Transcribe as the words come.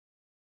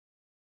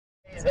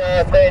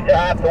Stage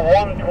after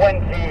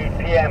 1:20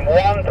 p.m.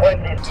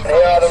 1:20.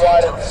 Here are the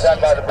riders to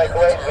stand by the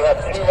breakaways. We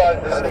have 2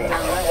 riders in the lead. 2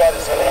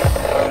 riders in the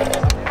lead.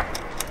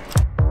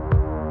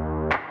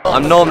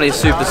 I'm normally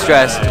super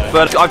stressed,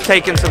 but I've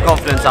taken some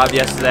confidence out of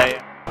yesterday.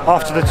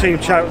 After the team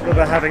chat that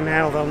they're having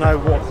now, they'll know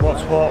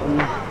what's what and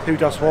who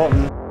does what.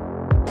 And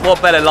what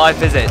better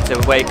life is it to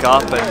wake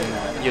up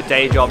and your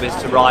day job is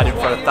to ride in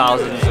front of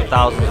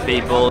thousands of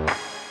people?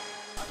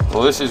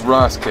 Well, this is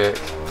rice cake.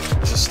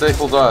 It's a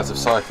staple diet of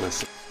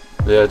cyclists.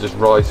 Yeah, just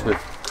rice with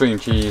cream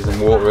cheese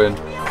and water in.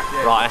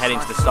 Right, I'm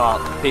heading to the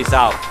start. Peace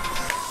out.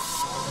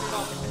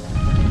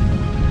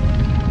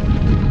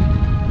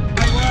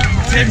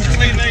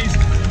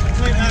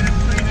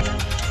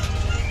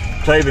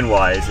 Clothing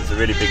wise, it's a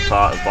really big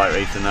part of bike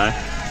racing though.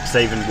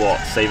 Saving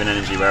watts, saving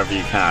energy wherever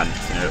you can,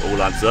 you know, it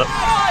all adds up.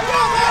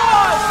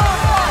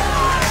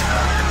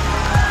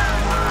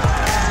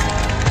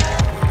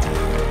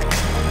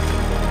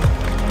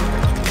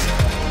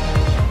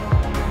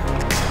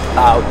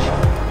 Ouch.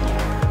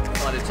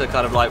 Decided to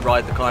kind of like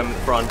ride the climb in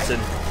front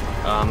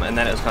and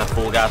then it was kind of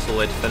full gas all the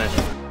way to finish.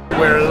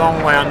 we're a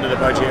long way under the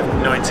budget,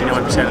 99%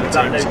 of the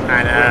teams,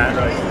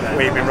 and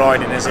we've been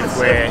riding as if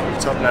we're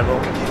top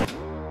level.